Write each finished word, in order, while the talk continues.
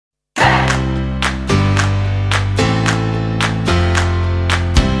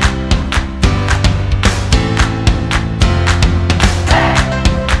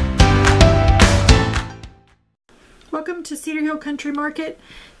welcome to Cedar Hill Country Market.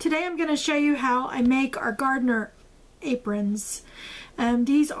 Today I'm going to show you how I make our gardener aprons.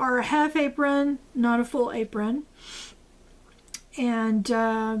 These are a half apron, not a full apron.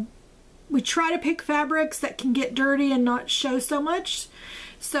 And we try to pick fabrics that can get dirty and not show so much.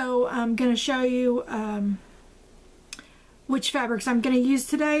 So I'm going to show you which fabrics I'm going to use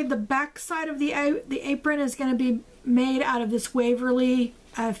today. The back side of the apron is going to be made out of this Waverly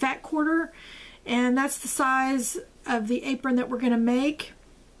fat quarter, and that's the size of the apron that we're going to make.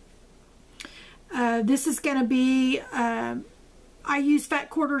 This is going to be, I use fat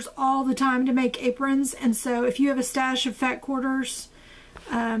quarters all the time to make aprons, and so if you have a stash of fat quarters,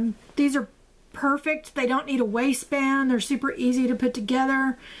 these are perfect. They don't need a waistband. They're super easy to put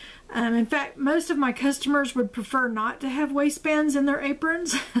together. In fact, most of my customers would prefer not to have waistbands in their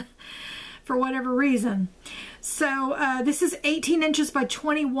aprons for whatever reason. So this is 18 inches by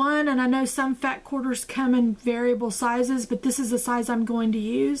 21, and I know some fat quarters come in variable sizes, but this is the size I'm going to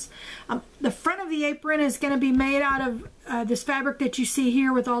use. The front of the apron is going to be made out of this fabric that you see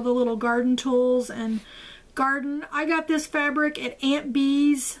here with all the little garden tools and garden. I got this fabric at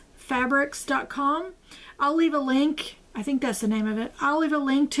AuntBeesFabrics.com. I'll leave a link. I think that's the name of it. I'll leave a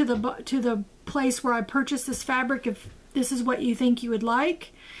link to the place where I purchased this fabric if this is what you think you would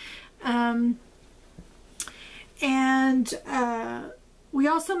like. We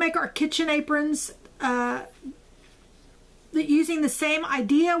also make our kitchen aprons using the same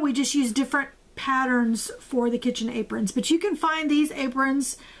idea. We just use different patterns for the kitchen aprons. But you can find these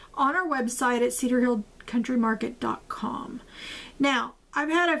aprons on our website at cedarhillcountrymarket.com. Now, I've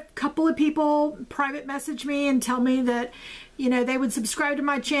had a couple of people private message me and tell me that, you know, they would subscribe to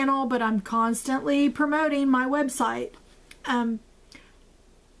my channel, but I'm constantly promoting my website.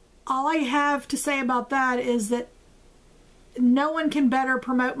 All I have to say about that is that no one can better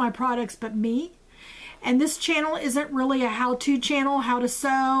promote my products but me. And this channel isn't really a how-to channel, how to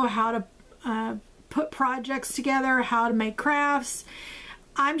sew, how to put projects together, how to make crafts.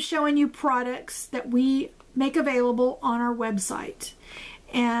 I'm showing you products that we make available on our website.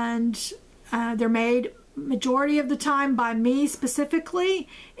 And they're made majority of the time by me specifically,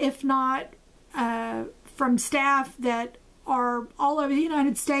 if not from staff that are all over the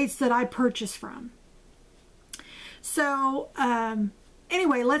United States that I purchase from. So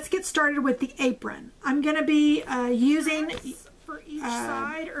anyway, let's get started with the apron. I'm going to be using for each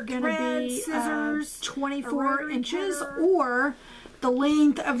side are going to be scissors, 24 inches, or the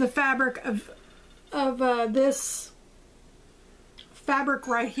length of the fabric of this fabric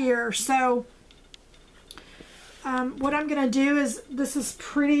right here. So what I'm going to do is, this is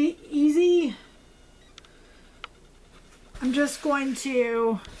pretty easy. I'm just going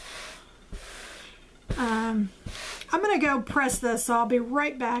to I'm going to go press this, so I'll be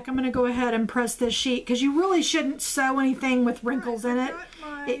right back. I'm going to go ahead and press this sheet because you really shouldn't sew anything with wrinkles in it.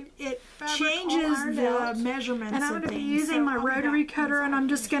 It changes the measurements. And I'm going to be using my rotary cutter, and I'm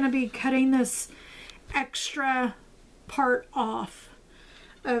just going to be cutting this extra part off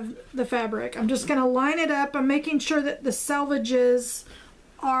of the fabric. I'm just going to line it up. I'm making sure that the selvages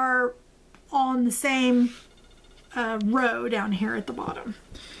are on the same row down here at the bottom.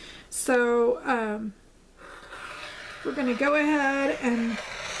 So we're going to go ahead and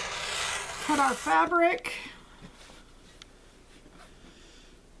cut our fabric.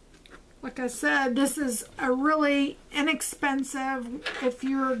 Like I said, this is a really inexpensive, if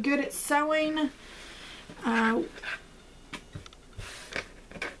you're good at sewing,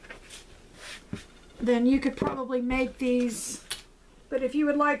 then you could probably make these, but if you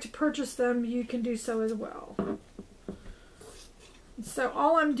would like to purchase them, you can do so as well. So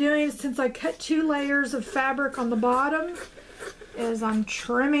all I'm doing, since I cut 2 layers of fabric on the bottom, is I'm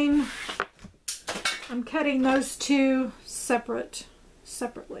trimming. I'm cutting those 2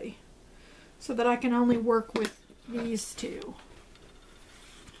 separately so that I can only work with these 2.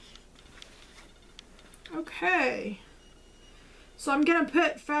 Okay. So I'm going to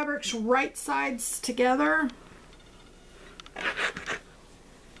put fabric's right sides together.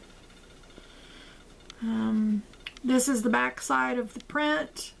 This is the back side of the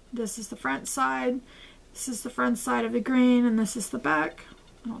print. This is the front side. This is the front side of the green, and this is the back.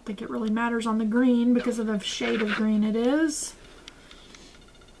 I don't think it really matters on the green because of the shade of green it is.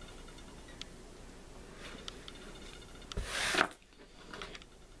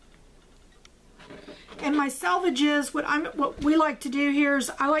 And my selvages, what we like to do here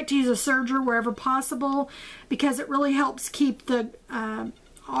is I like to use a serger wherever possible because it really helps keep the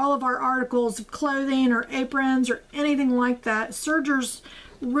all of our articles of clothing or aprons or anything like that. Sergers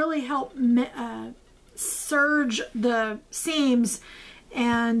really help serge the seams,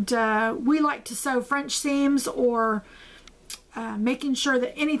 and we like to sew French seams or making sure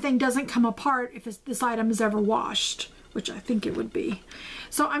that anything doesn't come apart if this item is ever washed, which I think it would be.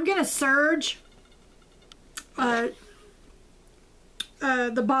 So I'm going to serge the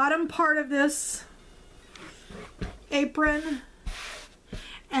bottom part of this apron,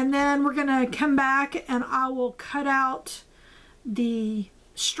 and then we're going to come back and I will cut out the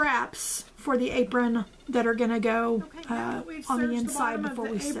straps for the apron that are going to go on the inside before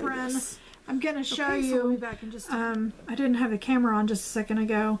we sew this. I'm going to show you, so we'll be back in just I didn't have the camera on just a second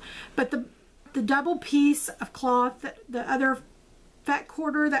ago, but the double piece of cloth, the other fat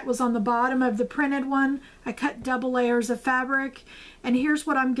quarter that was on the bottom of the printed one, I cut double layers of fabric, and here's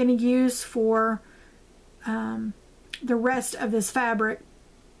what I'm going to use for the rest of this fabric.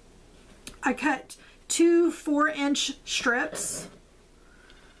 I cut 2 4-inch strips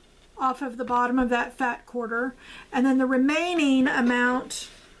off of the bottom of that fat quarter, and then the remaining amount,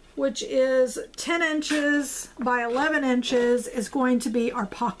 which is 10 inches by 11 inches, is going to be our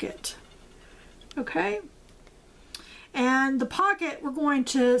pocket. Okay, and the pocket we're going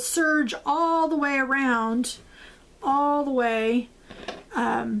to serge all the way around, all the way,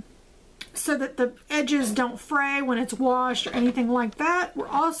 so that the edges don't fray when it's washed or anything like that. We're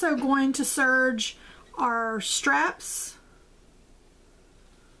also going to serge our straps.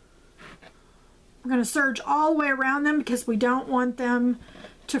 We're going to serge all the way around them because we don't want them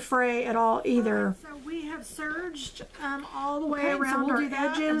to fray at all either. So we have serged all the way around our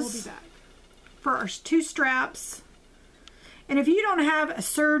edges. We'll be back for our 2 straps. And if you don't have a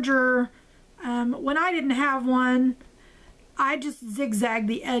serger, when I didn't have one, I just zigzag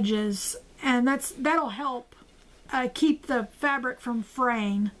the edges, and that'll help keep the fabric from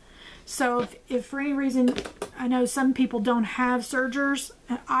fraying. So if for any reason, I know some people don't have sergers,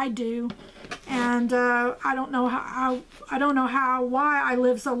 I do, and I don't know why I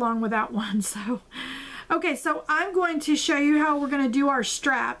live so long without one. So okay, so I'm going to show you how we're going to do our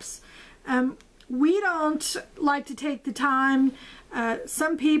straps. We don't like to take the time.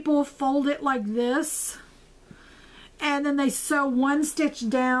 Some people fold it like this, and then they sew 1 stitch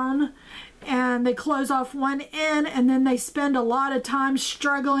down, and they close off one end, and then they spend a lot of time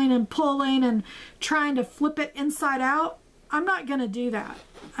struggling and pulling and trying to flip it inside out. I'm not going to do that.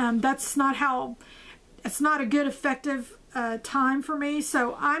 That's not how, it's not a good effective time for me.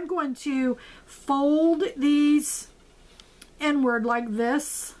 So I'm going to fold these inward like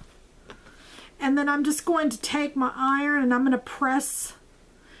this, and then I'm just going to take my iron and I'm going to press.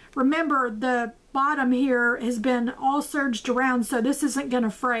 Remember, the bottom here has been all serged around, so this isn't going to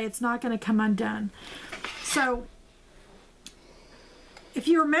fray. It's not going to come undone. So if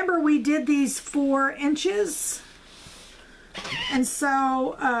you remember, we did these 4 inches, and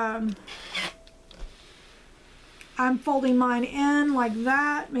so I'm folding mine in like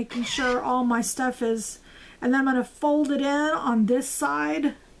that, making sure all my stuff is, and then I'm going to fold it in on this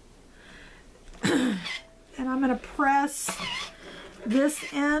side, and I'm going to press this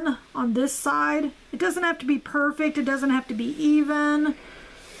in on this side. It doesn't have to be perfect, it doesn't have to be even,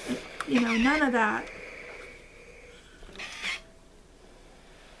 you know, none of that.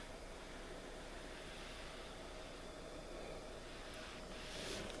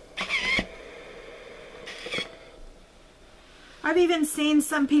 I've even seen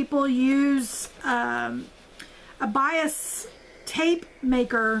some people use a bias tape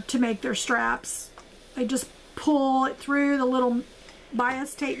maker to make their straps. They just pull it through the little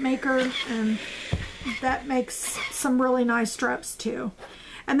bias tape maker, and that makes some really nice straps too.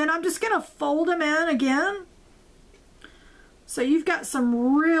 And then I'm just going to fold them in again. So you've got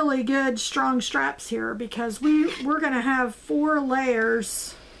some really good strong straps here, because we're going to have 4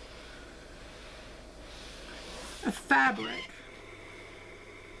 layers of fabric.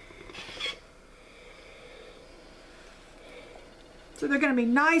 So they're going to be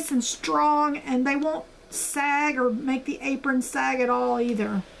nice and strong, and they won't sag or make the apron sag at all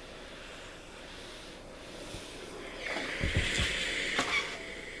either.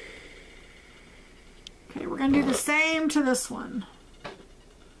 Okay, we're going to do the same to this one.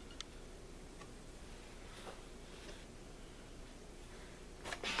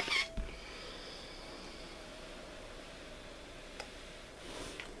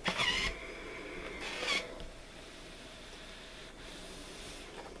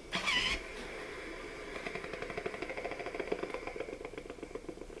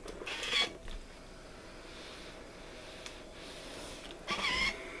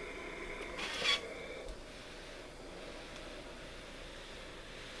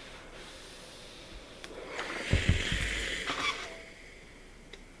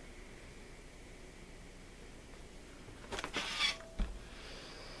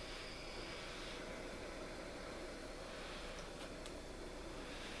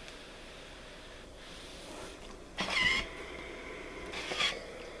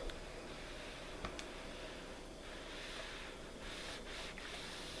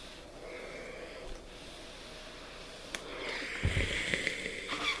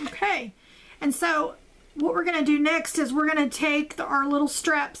 Okay, and so what we're going to do next is we're going to take our little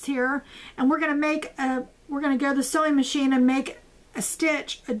straps here, and we're going to go to the sewing machine and make a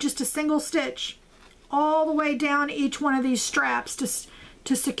stitch, just a single stitch, all the way down each one of these straps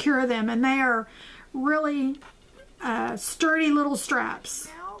to secure them, and they are really sturdy little straps.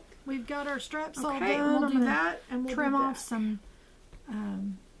 Now we've got our straps all done. We'll do that, and we'll trim off some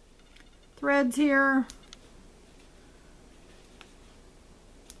threads here.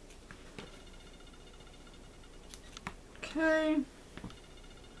 Okay,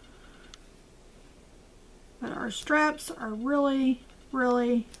 but our straps are really,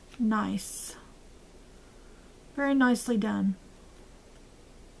 really nice. Very nicely done.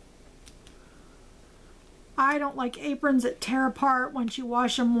 I don't like aprons that tear apart once you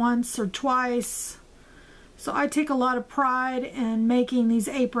wash them once or twice. So I take a lot of pride in making these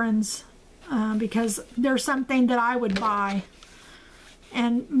aprons because they're something that I would buy.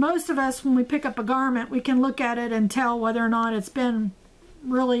 And most of us, when we pick up a garment, we can look at it and tell whether or not it's been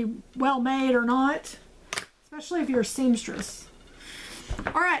really well made or not, especially if you're a seamstress.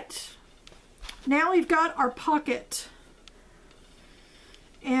 All right, now we've got our pocket.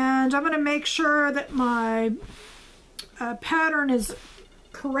 And I'm going to make sure that my pattern is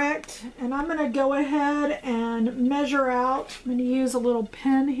correct. And I'm going to go ahead and measure out. I'm going to use a little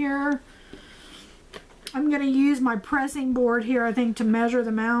pen here. I'm going to use my pressing board here, I think, to measure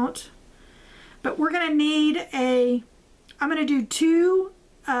them out. But we're going to need I'm going to do two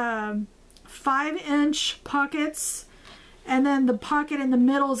 5-inch pockets. And then the pocket in the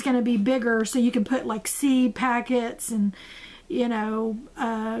middle is going to be bigger, so you can put like seed packets and, you know,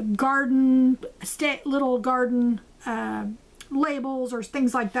 little garden labels or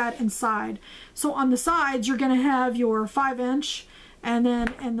things like that inside. So on the sides, you're going to have your 5-inch. And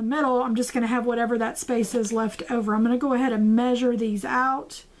then in the middle, I'm just going to have whatever that space is left over. I'm going to go ahead and measure these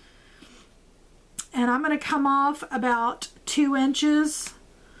out. And I'm going to come off about 2 inches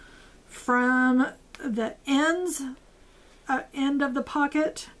from the end of the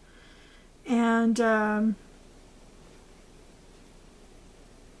pocket. And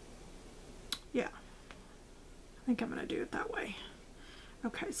yeah, I think I'm going to do it that way.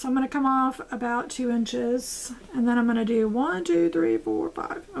 Okay, so I'm going to come off about 2 inches, and then I'm going to do 1, 2, 3, 4,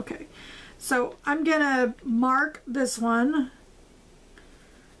 5. Okay, so I'm going to mark this one.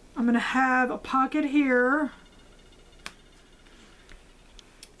 I'm going to have a pocket here.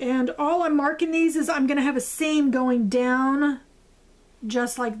 And all I'm marking these is I'm going to have a seam going down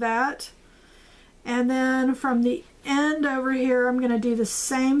just like that. And then from the end over here, I'm going to do the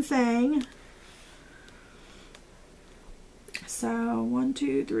same thing. So 1,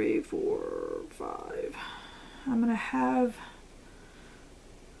 2, 3, 4, 5. I'm going to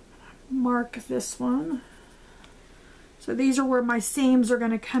mark this one. So these are where my seams are going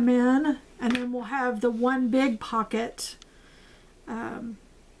to come in, and then we'll have the one big pocket in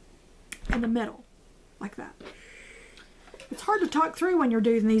the middle, like that. It's hard to talk through when you're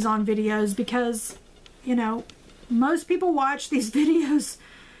doing these on videos because, you know, most people watch these videos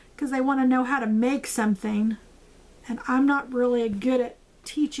because they want to know how to make something. And I'm not really good at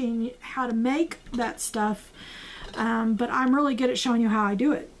teaching how to make that stuff, but I'm really good at showing you how I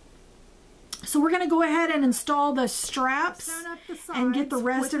do it. So we're going to go ahead and install the straps and get the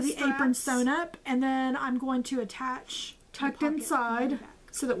rest of the apron sewn up, and then I'm going to attach tucked inside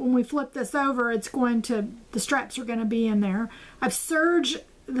so that when we flip this over, the straps are going to be in there. I've serged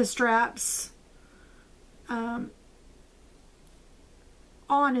the straps on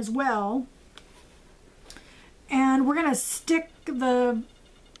as well. And we're going to stick the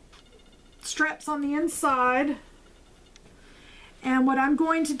straps on the inside. And what I'm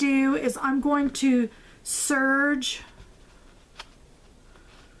going to do is I'm going to serge.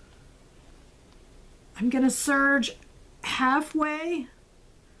 I'm going to serge halfway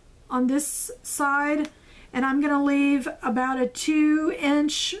on this side. And I'm going to leave about a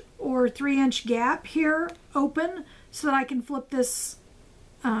 2-inch or 3-inch gap here open so that I can flip this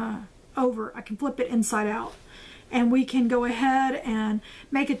over. I can flip it inside out. And we can go ahead and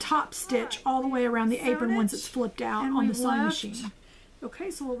make a top stitch all the way around the apron once it's flipped out on the sewing machine. Okay,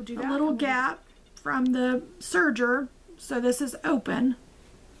 so we'll do that. A little gap from the serger, so this is open.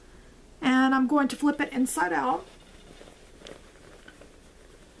 And I'm going to flip it inside out.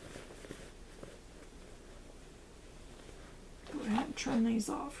 Go ahead and trim these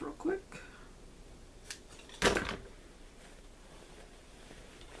off real quick.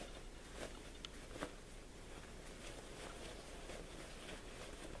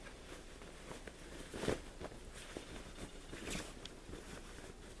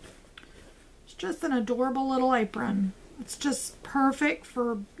 Just an adorable little apron. It's just perfect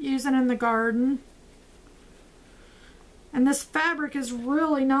for using in the garden. And this fabric is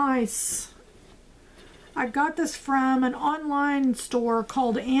really nice. I got this from an online store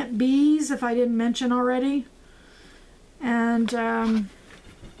called Aunt Bee's, if I didn't mention already. And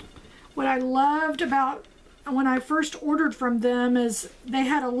what I loved about when I first ordered from them is they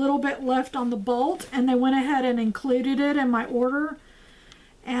had a little bit left on the bolt, and they went ahead and included it in my order.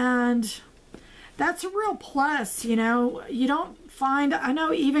 And that's a real plus, you know. You don't find, I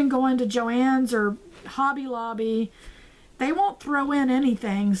know even going to Joann's or Hobby Lobby, they won't throw in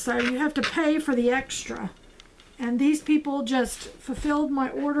anything, so you have to pay for the extra. And these people just fulfilled my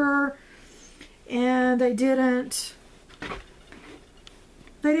order, and they didn't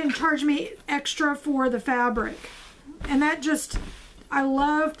charge me extra for the fabric. And that just, I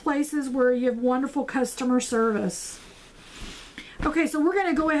love places where you have wonderful customer service. Okay, so we're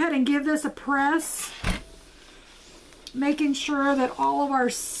going to go ahead and give this a press, making sure that all of our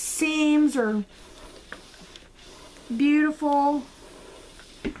seams are beautiful.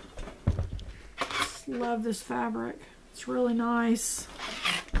 Just love this fabric. It's really nice.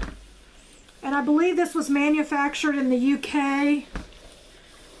 And I believe this was manufactured in the UK,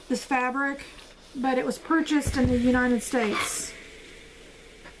 this fabric, but it was purchased in the United States.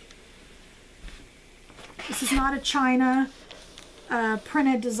 This is not a China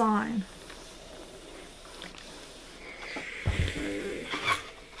printed design.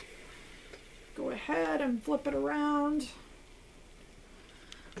 Go ahead and flip it around.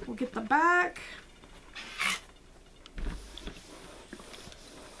 We'll get the back.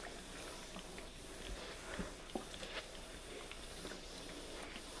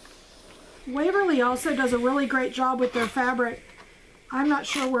 Waverly also does a really great job with their fabric. I'm not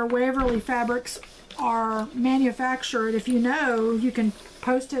sure where Waverly fabrics are manufactured. If you know, you can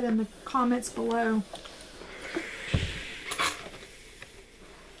post it in the comments below.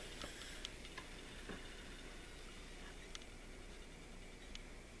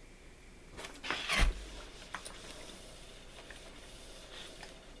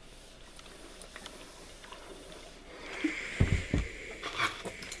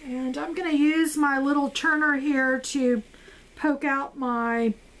 And I'm going to use my little turner here to poke out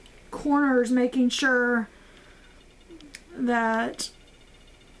my corners, making sure that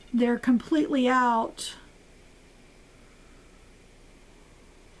they're completely out.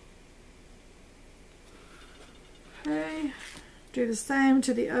 Okay, do the same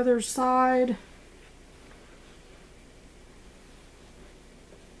to the other side.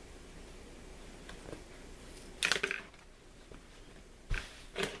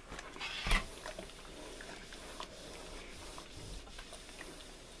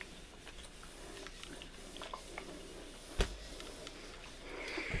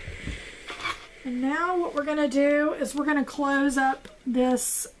 And now what we're going to do is we're going to close up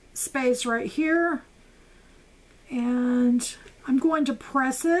this space right here, and I'm going to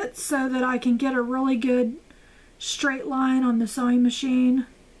press it so that I can get a really good straight line on the sewing machine.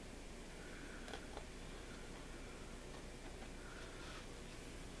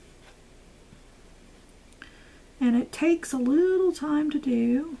 And it takes a little time to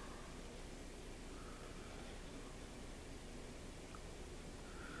do.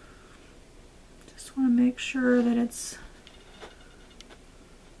 Want to make sure that it's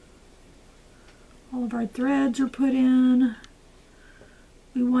all of our threads are put in.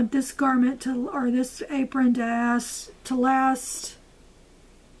 We want this garment to, or this apron to last.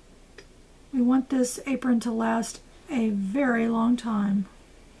 We want this apron to last a very long time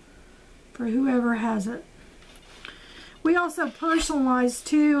for whoever has it. We also personalize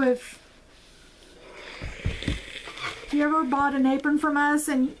too. If you ever bought an apron from us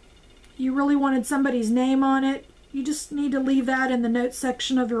and you really wanted somebody's name on it, you just need to leave that in the notes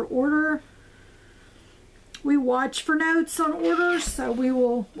section of your order. We watch for notes on orders, so we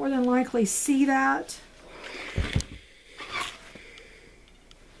will more than likely see that.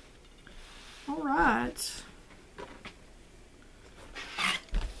 All right.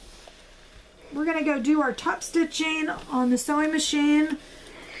 We're going to go do our top stitching on the sewing machine,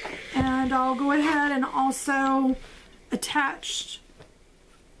 and I'll go ahead and also attach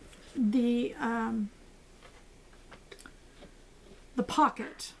the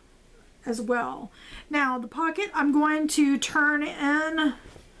pocket as well. Now the pocket I'm going to turn in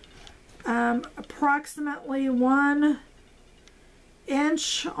approximately 1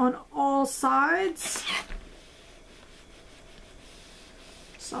 inch on all sides.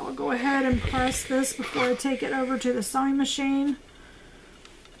 So I'll go ahead and press this before I take it over to the sewing machine.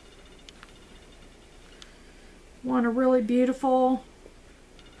 Want a really beautiful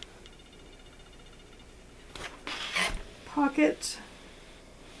pocket. pocket.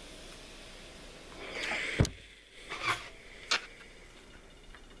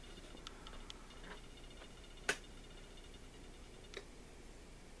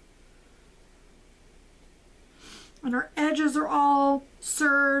 And our edges are all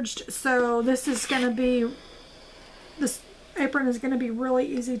serged, so this apron is going to be really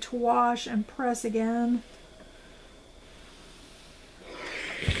easy to wash and press again.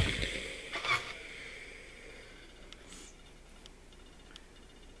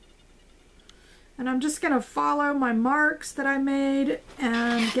 And I'm just going to follow my marks that I made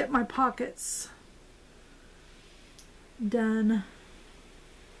and get my pockets done.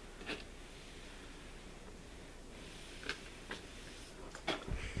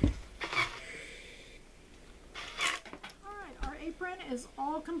 Is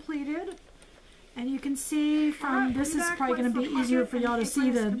all completed, and you can see from this is probably going to be easier for y'all to see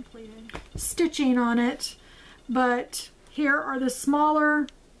the stitching on it, but here are the smaller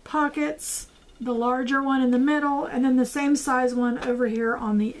pockets, the larger one in the middle, and then the same size one over here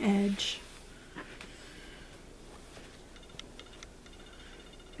on the edge.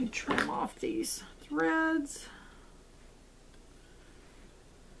 Let me trim off these threads.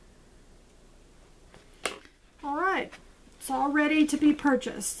 All right. It's all ready to be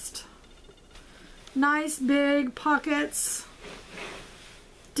purchased. Nice big pockets,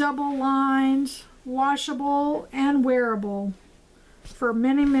 double lined, washable and wearable for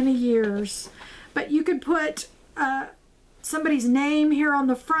many, many years. But you could put somebody's name here on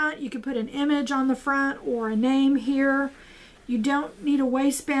the front. You could put an image on the front or a name here. You don't need a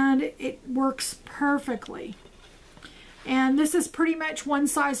waistband. It works perfectly. And this is pretty much one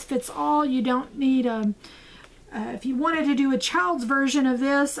size fits all. You don't need a if you wanted to do a child's version of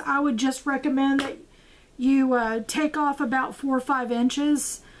this, I would just recommend that you take off about 4 or 5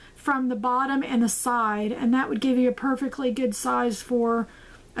 inches from the bottom and the side, and that would give you a perfectly good size for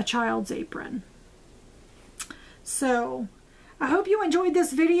a child's apron. So I hope you enjoyed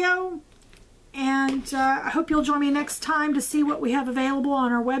this video, and I hope you'll join me next time to see what we have available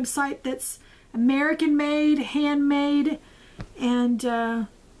on our website that's American made, handmade, and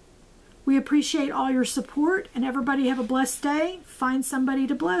we appreciate all your support, and everybody have a blessed day. Find somebody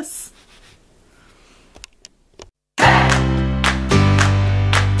to bless.